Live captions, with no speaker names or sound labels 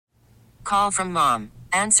call from mom.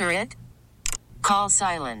 Answer it. Call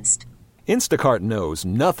silenced. Instacart knows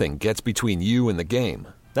nothing gets between you and the game.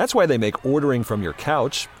 That's why they make ordering from your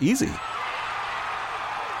couch easy.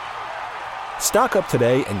 Stock up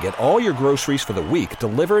today and get all your groceries for the week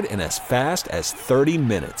delivered in as fast as 30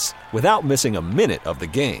 minutes without missing a minute of the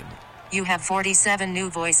game. You have 47 new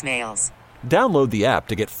voicemails. Download the app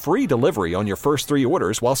to get free delivery on your first 3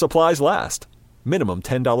 orders while supplies last. Minimum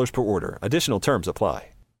 $10 per order. Additional terms apply.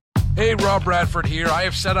 Hey, Rob Bradford here. I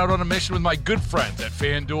have set out on a mission with my good friends at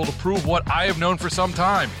FanDuel to prove what I have known for some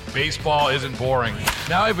time. Baseball isn't boring.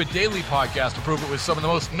 Now I have a daily podcast to prove it with some of the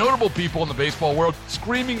most notable people in the baseball world,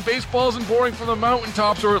 screaming baseball isn't boring from the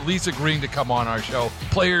mountaintops, or at least agreeing to come on our show.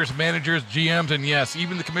 Players, managers, GMs, and yes,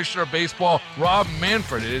 even the commissioner of baseball, Rob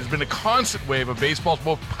Manfred. It has been a constant wave of baseball's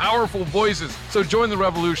most powerful voices. So join the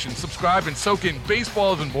revolution. Subscribe and soak in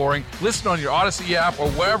Baseball Isn't Boring. Listen on your Odyssey app or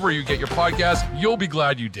wherever you get your podcasts. You'll be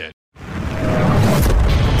glad you did.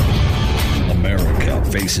 America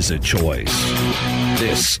faces a choice.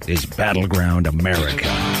 This is Battleground America.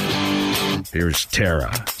 Here's Tara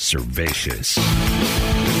Servatius.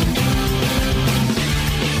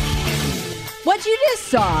 What you just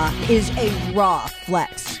saw is a raw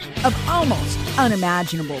flex of almost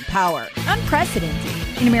unimaginable power,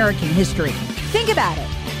 unprecedented in American history. Think about it.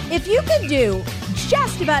 If you could do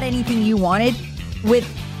just about anything you wanted with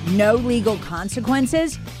no legal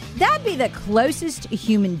consequences, that'd be the closest a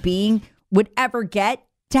human being would ever get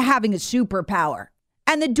to having a superpower.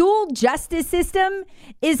 And the dual justice system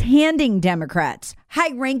is handing Democrats,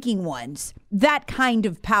 high-ranking ones, that kind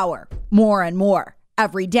of power more and more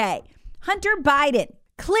every day. Hunter Biden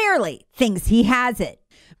clearly thinks he has it.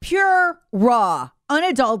 Pure, raw,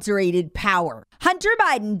 unadulterated power. Hunter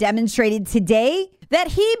Biden demonstrated today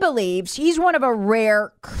that he believes he's one of a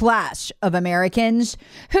rare class of Americans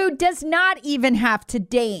who does not even have to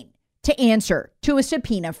deign to answer to a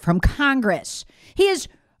subpoena from Congress. He is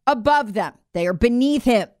above them. They are beneath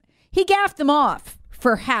him. He gaffed them off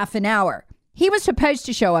for half an hour. He was supposed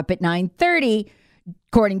to show up at 9:30,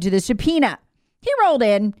 according to the subpoena. He rolled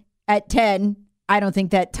in at 10. I don't think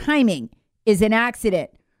that timing is an accident.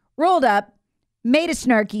 Rolled up, made a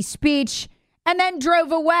snarky speech, and then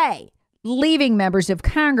drove away, leaving members of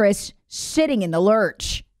Congress sitting in the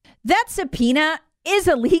lurch. That subpoena is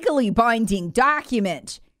a legally binding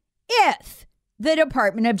document if the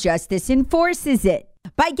Department of Justice enforces it.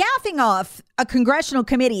 By gaffing off a congressional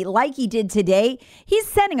committee like he did today, he's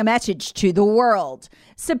sending a message to the world.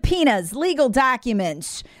 Subpoenas, legal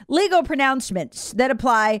documents, legal pronouncements that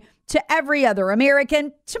apply to every other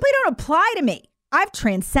American simply don't apply to me. I've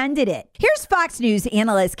transcended it. Here's Fox News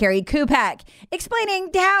analyst Carrie Kupak explaining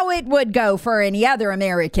how it would go for any other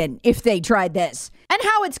American if they tried this, and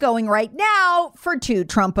how it's going right now for 2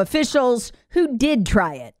 Trump officials who did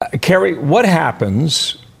try it. Carrie, what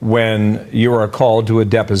happens when you are called to a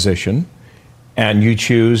deposition and you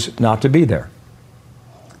choose not to be there?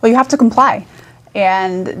 Well, you have to comply.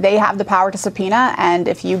 And they have the power to subpoena. And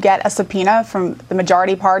if you get a subpoena from the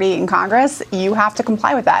majority party in Congress, you have to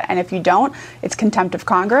comply with that. And if you don't, it's contempt of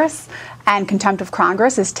Congress. And contempt of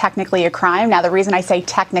Congress is technically a crime. Now, the reason I say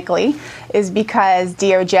technically is because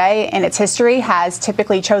DOJ in its history has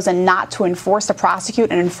typically chosen not to enforce, to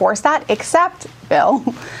prosecute and enforce that, except, Bill,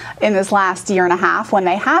 in this last year and a half when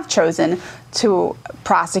they have chosen to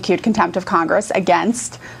prosecute contempt of Congress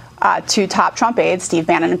against 2 top Trump aides, Steve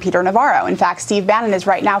Bannon and Peter Navarro. In fact, Steve Bannon is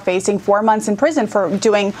right now facing 4 months in prison for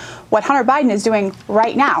doing what Hunter Biden is doing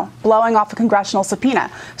right now, blowing off a congressional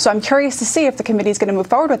subpoena. So I'm curious to see if the committee is going to move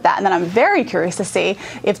forward with that. And then I'm very curious to see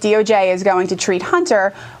if DOJ is going to treat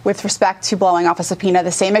Hunter with respect to blowing off a subpoena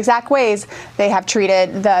the same exact ways they have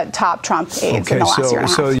treated the top Trump aides in the last year and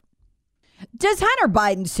a half. Does Hunter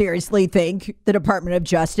Biden seriously think the Department of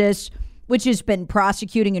Justice, which has been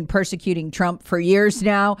prosecuting and persecuting Trump for years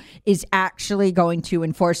now, is actually going to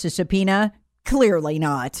enforce a subpoena? Clearly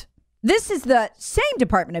not. This is the same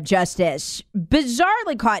Department of Justice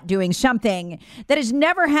bizarrely caught doing something that has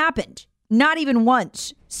never happened, not even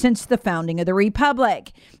once, since the founding of the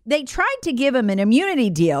Republic. They tried to give him an immunity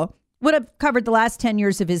deal, would have covered the last 10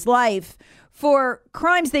 years of his life, for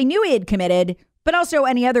crimes they knew he had committed, but also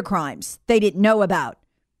any other crimes they didn't know about.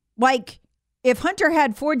 Like, if Hunter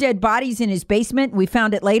had 4 dead bodies in his basement, we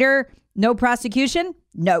found it later, no prosecution?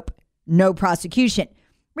 Nope, no prosecution.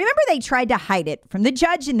 Remember, they tried to hide it from the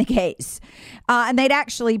judge in the case. And they'd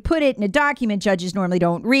actually put it in a document judges normally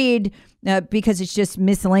don't read because it's just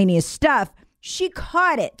miscellaneous stuff. She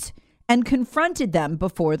caught it and confronted them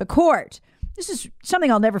before the court. This is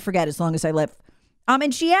something I'll never forget as long as I live.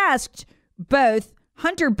 And she asked both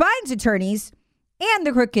Hunter Biden's attorneys and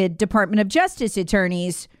the crooked Department of Justice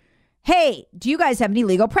attorneys, hey, do you guys have any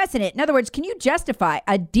legal precedent? In other words, can you justify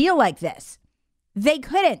a deal like this? They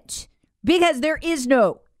couldn't, because there is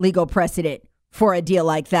no legal precedent for a deal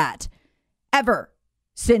like that ever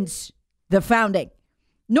since the founding.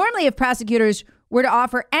 Normally, if prosecutors were to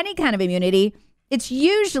offer any kind of immunity, it's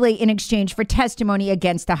usually in exchange for testimony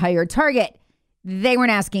against a higher target. They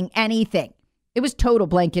weren't asking anything. It was total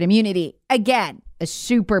blanket immunity. Again, a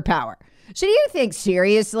superpower. So do you think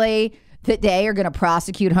seriously that they are going to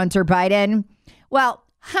prosecute Hunter Biden? Well,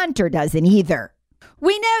 Hunter doesn't either.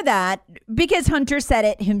 We know that because Hunter said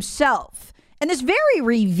it himself. And this very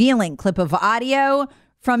revealing clip of audio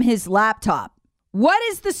from his laptop. What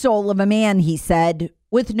is the soul of a man, he said,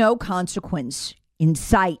 with no consequence in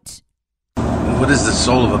sight? What is the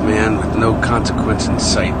soul of a man with no consequence in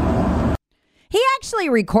sight? He actually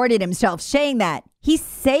recorded himself saying that. He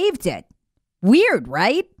saved it. Weird,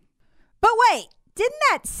 right? But wait, didn't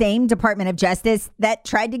that same Department of Justice that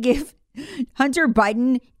tried to give Hunter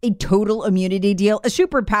Biden a total immunity deal, a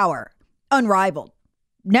superpower, unrivaled,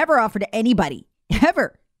 never offered to anybody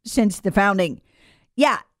ever since the founding?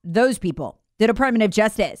 Yeah, those people, the Department of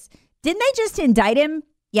Justice, didn't they just indict him?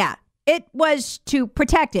 Yeah, it was to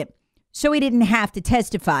protect him so he didn't have to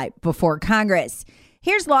testify before Congress.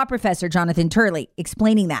 Here's law professor Jonathan Turley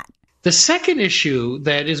explaining that. The second issue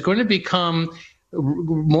that is going to become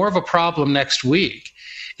more of a problem next week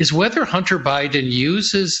is whether Hunter Biden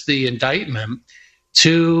uses the indictment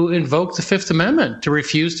to invoke the Fifth Amendment, to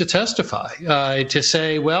refuse to testify, to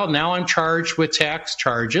say, well, now I'm charged with tax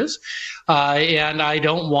charges, and I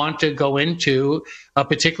don't want to go into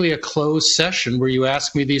particularly a closed session where you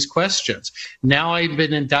ask me these questions. Now I've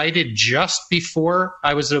been indicted just before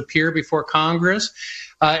I was to appear before Congress,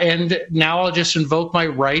 and now I'll just invoke my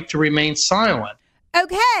right to remain silent.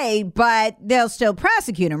 Okay, but they'll still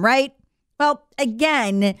prosecute him, right? Well,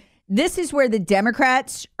 again, this is where the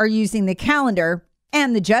Democrats are using the calendar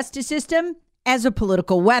and the justice system as a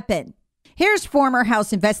political weapon. Here's former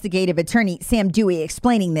House investigative attorney Sam Dewey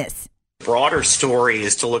explaining this. The broader story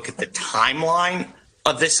is to look at the timeline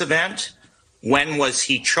of this event. When was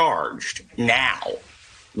he charged? Now.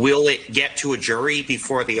 Will it get to a jury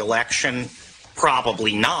before the election?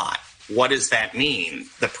 Probably not. What does that mean?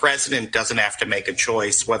 The president doesn't have to make a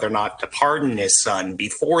choice whether or not to pardon his son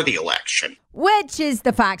before the election. Which, is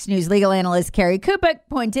the Fox News legal analyst Carrie Kupik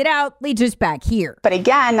pointed out, leads us back here. But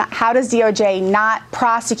again, how does DOJ not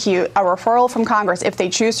prosecute a referral from Congress if they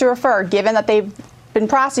choose to refer, given that they've been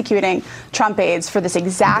prosecuting Trump aides for this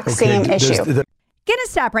exact same issue? Gonna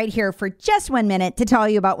stop right here for just 1 minute to tell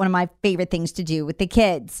you about one of my favorite things to do with the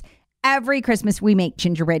kids. Every Christmas, we make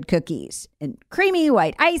gingerbread cookies and creamy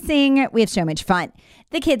white icing. We have so much fun.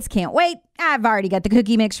 The kids can't wait. I've already got the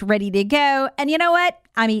cookie mix ready to go. And you know what?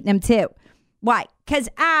 I'm eating them too. Why? Because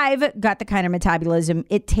I've got the kind of metabolism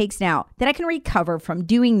it takes now that I can recover from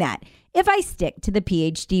doing that if I stick to the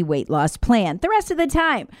PhD weight loss plan the rest of the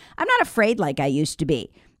time. I'm not afraid like I used to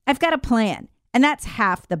be. I've got a plan, and that's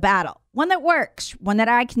half the battle. One that works, one that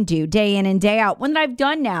I can do day in and day out, one that I've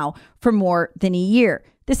done now for more than a year.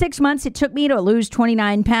 The 6 months it took me to lose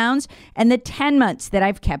 29 pounds and the 10 months that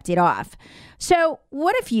I've kept it off. So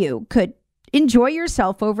what if you could enjoy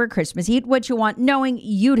yourself over Christmas, eat what you want, knowing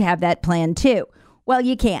you'd have that plan too? Well,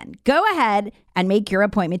 you can. Go ahead and make your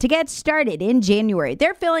appointment to get started in January.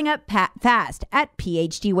 They're filling up fast at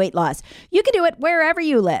PhD Weight Loss. You can do it wherever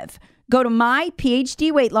you live. Go to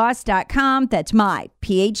myphdweightloss.com. That's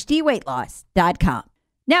myphdweightloss.com.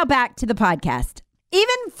 Now back to the podcast.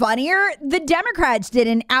 Even funnier, the Democrats did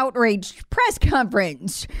an outraged press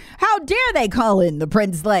conference. How dare they call in the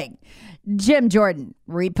Princeling? Jim Jordan,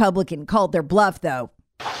 Republican, called their bluff, though.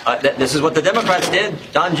 This is what the Democrats did.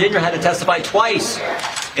 Don Jr. had to testify twice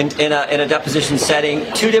in a deposition setting,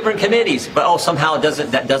 2 different committees. But somehow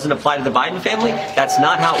that doesn't apply to the Biden family? That's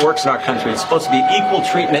not how it works in our country. It's supposed to be equal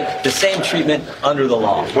treatment, the same treatment under the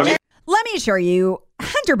law. Let me assure you,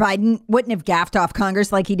 Hunter Biden wouldn't have gaffed off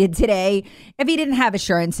Congress like he did today if he didn't have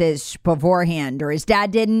assurances beforehand, or his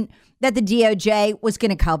dad didn't, that the DOJ was going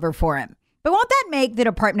to cover for him. But won't that make the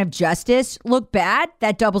Department of Justice look bad,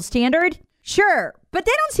 that double standard? Sure, but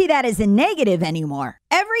they don't see that as a negative anymore.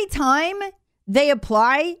 Every time they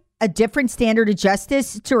apply a different standard of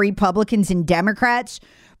justice to Republicans and Democrats,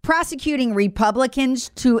 prosecuting Republicans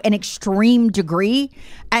to an extreme degree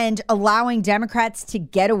and allowing Democrats to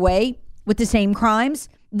get away with the same crimes,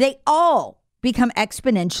 they all become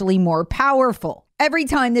exponentially more powerful. Every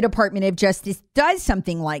time the Department of Justice does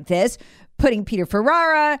something like this, putting Peter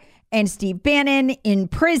Ferrara and Steve Bannon in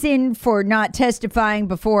prison for not testifying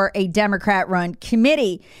before a Democrat-run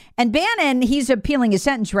committee. And Bannon, he's appealing his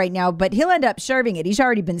sentence right now, but he'll end up serving it. He's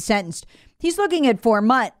already been sentenced. He's looking at 4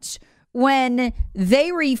 months. when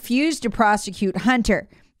they refuse to prosecute Hunter,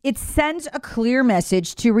 it sends a clear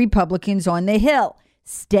message to Republicans on the Hill.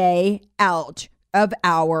 Stay out of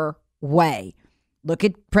our way. Look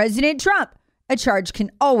at President Trump. A charge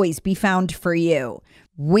can always be found for you.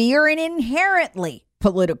 We are an inherently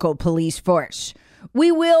political police force.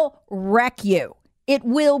 We will wreck you. It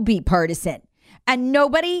will be partisan. And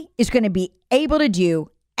nobody is going to be able to do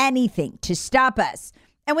anything to stop us.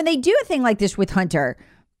 And when they do a thing like this with Hunter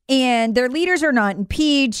and their leaders are not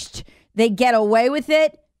impeached, they get away with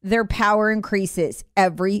it, their power increases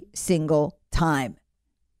every single time.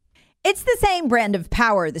 It's the same brand of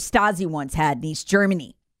power the Stasi once had in East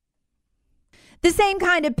Germany. The same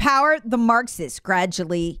kind of power the Marxists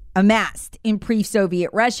gradually amassed in pre-Soviet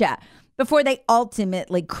Russia before they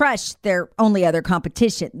ultimately crushed their only other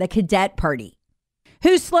competition, the Cadet Party,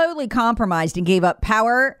 who slowly compromised and gave up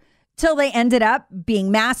power till they ended up being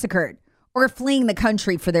massacred or fleeing the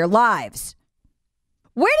country for their lives.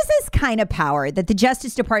 Where does this kind of power that the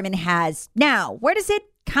Justice Department has now, where does it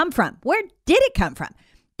come from? Where did it come from?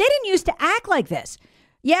 They didn't used to act like this.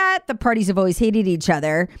 Yeah, the parties have always hated each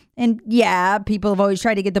other. And yeah, people have always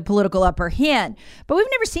tried to get the political upper hand. But we've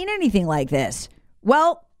never seen anything like this.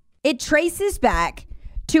 Well, it traces back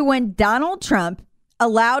to when Donald Trump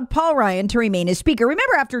allowed Paul Ryan to remain as speaker.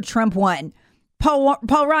 Remember, after Trump won, Paul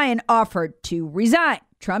Ryan offered to resign.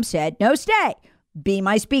 Trump said, no, stay. Be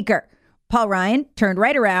my speaker. Paul Ryan turned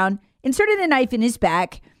right around, inserted a knife in his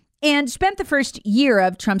back, and spent the first year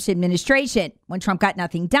of Trump's administration, when Trump got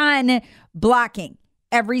nothing done, blocking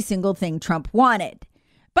every single thing Trump wanted.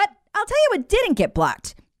 But I'll tell you what didn't get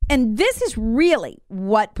blocked. And this is really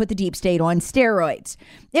what put the deep state on steroids.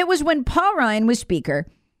 It was when Paul Ryan was speaker,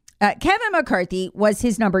 Kevin McCarthy was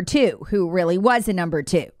his number two, who really was a number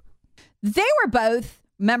two. They were both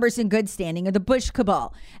members in good standing of the Bush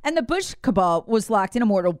cabal. And the Bush cabal was locked in a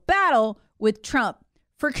mortal battle with Trump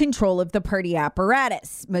for control of the party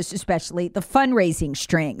apparatus, most especially the fundraising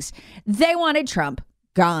strings. They wanted Trump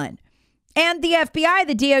gone. And the FBI,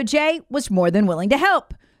 the DOJ, was more than willing to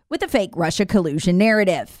help with the fake Russia collusion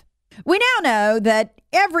narrative. We now know that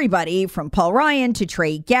everybody from Paul Ryan to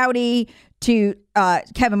Trey Gowdy to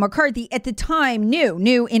Kevin McCarthy at the time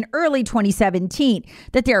knew in early 2017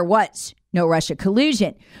 that there was no Russia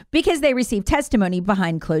collusion because they received testimony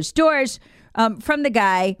behind closed doors from the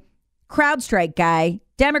guy, CrowdStrike guy,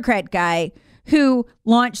 Democrat guy, who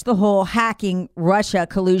launched the whole hacking Russia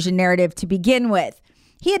collusion narrative to begin with.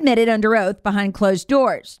 He admitted under oath behind closed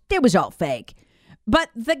doors. It was all fake. But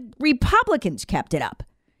the Republicans kept it up,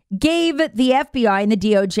 gave the FBI and the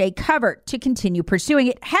DOJ cover to continue pursuing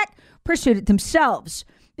it. Heck, pursued it themselves.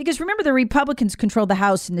 Because remember, the Republicans controlled the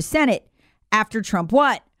House and the Senate after Trump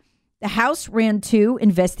won. The House ran 2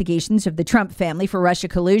 investigations of the Trump family for Russia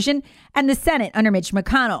collusion, and the Senate under Mitch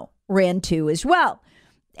McConnell ran 2 as well.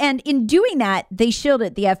 And in doing that, they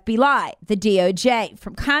shielded the FBI, the DOJ,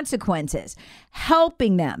 from consequences,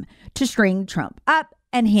 helping them to string Trump up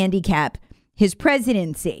and handicap his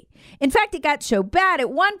presidency. In fact, it got so bad at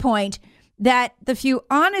one point that the few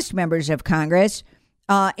honest members of Congress,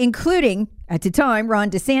 including, at the time, Ron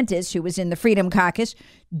DeSantis, who was in the Freedom Caucus,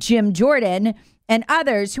 Jim Jordan, and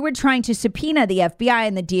others who were trying to subpoena the FBI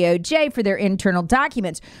and the DOJ for their internal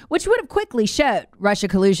documents, which would have quickly showed Russia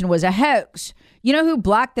collusion was a hoax. You know who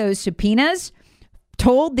blocked those subpoenas?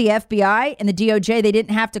 Told the FBI and the DOJ they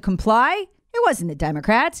didn't have to comply? It wasn't the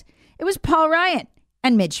Democrats. It was Paul Ryan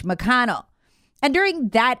and Mitch McConnell. And during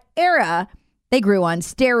that era, they grew on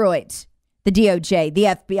steroids. The DOJ, the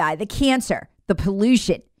FBI, the cancer, the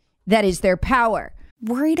pollution that is their power.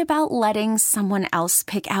 Worried about letting someone else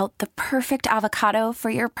pick out the perfect avocado for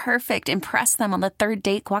your perfect impress them on the third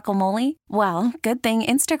date guacamole? Well, good thing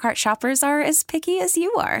Instacart shoppers are as picky as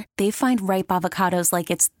you are. They find ripe avocados like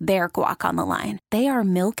it's their guac on the line. They are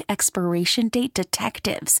milk expiration date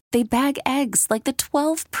detectives. They bag eggs like the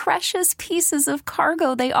 12 precious pieces of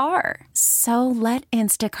cargo they are. So let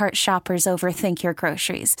Instacart shoppers overthink your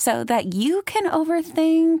groceries so that you can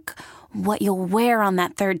overthink what you'll wear on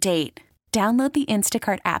that third date. Download the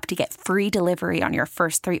Instacart app to get free delivery on your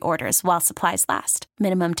first 3 orders while supplies last.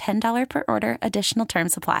 Minimum $10 per order. Additional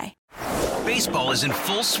terms apply. Baseball is in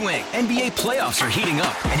full swing. NBA playoffs are heating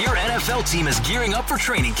up, and your NFL team is gearing up for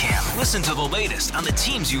training camp. Listen to the latest on the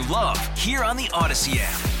teams you love here on the Odyssey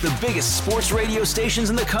app. The biggest sports radio stations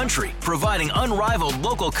in the country, providing unrivaled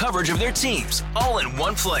local coverage of their teams, all in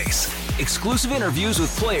one place. Exclusive interviews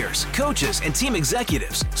with players, coaches, and team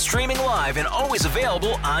executives, streaming live and always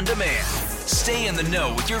available on demand. Stay in the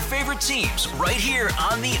know with your favorite teams right here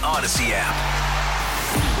on the Odyssey app.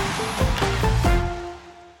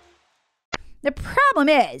 The problem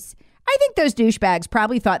is, I think those douchebags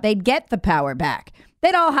probably thought they'd get the power back.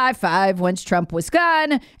 They'd all high-five once Trump was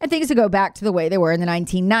gone, and things would go back to the way they were in the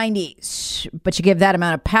 1990s. But you give that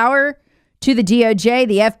amount of power to the DOJ,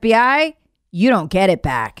 the FBI, you don't get it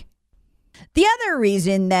back. The other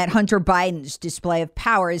reason that Hunter Biden's display of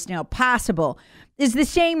power is now possible is the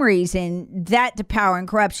same reason that the power and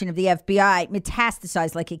corruption of the FBI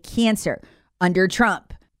metastasized like a cancer under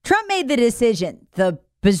Trump. Trump made the decision, the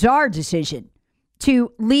bizarre decision,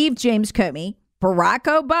 to leave James Comey, Barack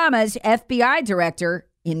Obama's FBI director,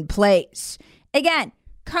 in place. Again,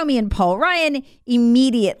 Comey and Paul Ryan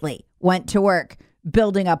immediately went to work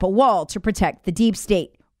building up a wall to protect the deep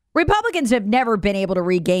state. Republicans have never been able to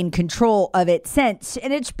regain control of it since,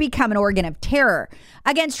 and it's become an organ of terror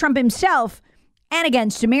against Trump himself and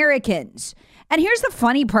against Americans. And here's the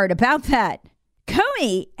funny part about that.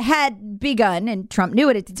 Comey had begun, and Trump knew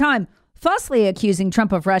it at the time, falsely accusing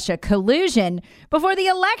Trump of Russia collusion before the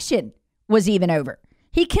election was even over.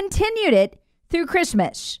 He continued it through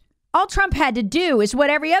Christmas. All Trump had to do is what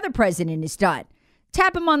every other president has done.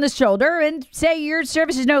 Tap him on the shoulder and say your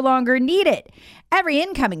service is no longer needed. Every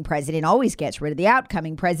incoming president always gets rid of the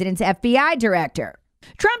outgoing president's FBI director.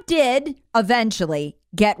 Trump did eventually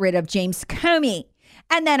get rid of James Comey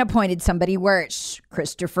and then appointed somebody worse,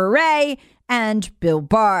 Christopher Wray and Bill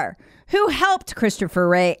Barr, who helped Christopher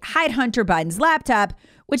Wray hide Hunter Biden's laptop,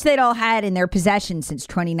 which they'd all had in their possession since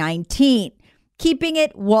 2019, keeping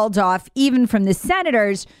it walled off even from the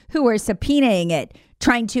senators who were subpoenaing it,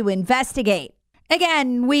 trying to investigate.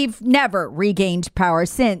 Again, we've never regained power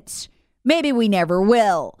since. Maybe we never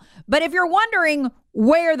will. But if you're wondering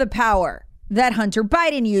where the power that Hunter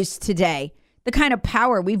Biden used today, the kind of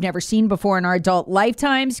power we've never seen before in our adult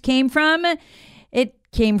lifetimes, came from, it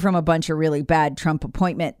came from a bunch of really bad Trump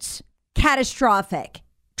appointments. Catastrophic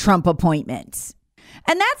Trump appointments.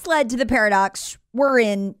 And that's led to the paradox we're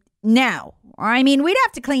in now. I mean, we'd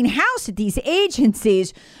have to clean house at these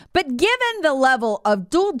agencies, but given the level of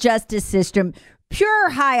dual justice system, pure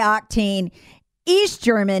high-octane, East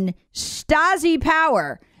German Stasi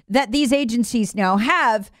power that these agencies now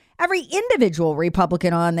have, every individual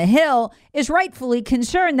Republican on the Hill is rightfully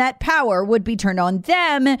concerned that power would be turned on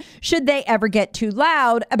them should they ever get too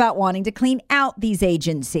loud about wanting to clean out these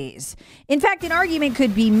agencies. In fact, an argument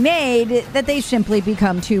could be made that they've simply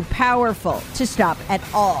become too powerful to stop at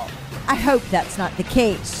all. I hope that's not the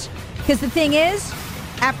case. Because the thing is,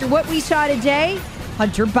 after what we saw today,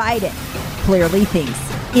 Hunter Biden clearly thinks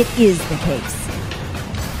it is the case.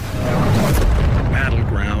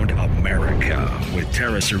 Battleground America with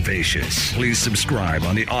Tara Servatius. Please subscribe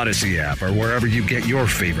on the Odyssey app or wherever you get your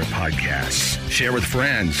favorite podcasts. Share with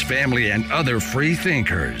friends, family, and other free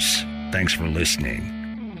thinkers. Thanks for listening.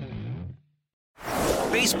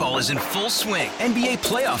 Baseball is in full swing. NBA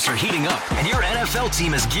playoffs are heating up, and your NFL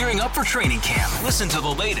team is gearing up for training camp. Listen to the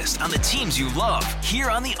latest on the teams you love here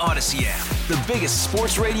on the Odyssey app. The biggest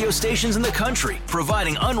sports radio stations in the country,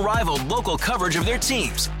 providing unrivaled local coverage of their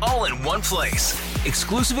teams, all in one place.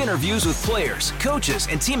 Exclusive interviews with players, coaches,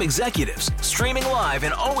 and team executives, streaming live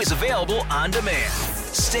and always available on demand.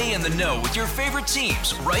 Stay in the know with your favorite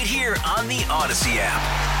teams right here on the Odyssey app.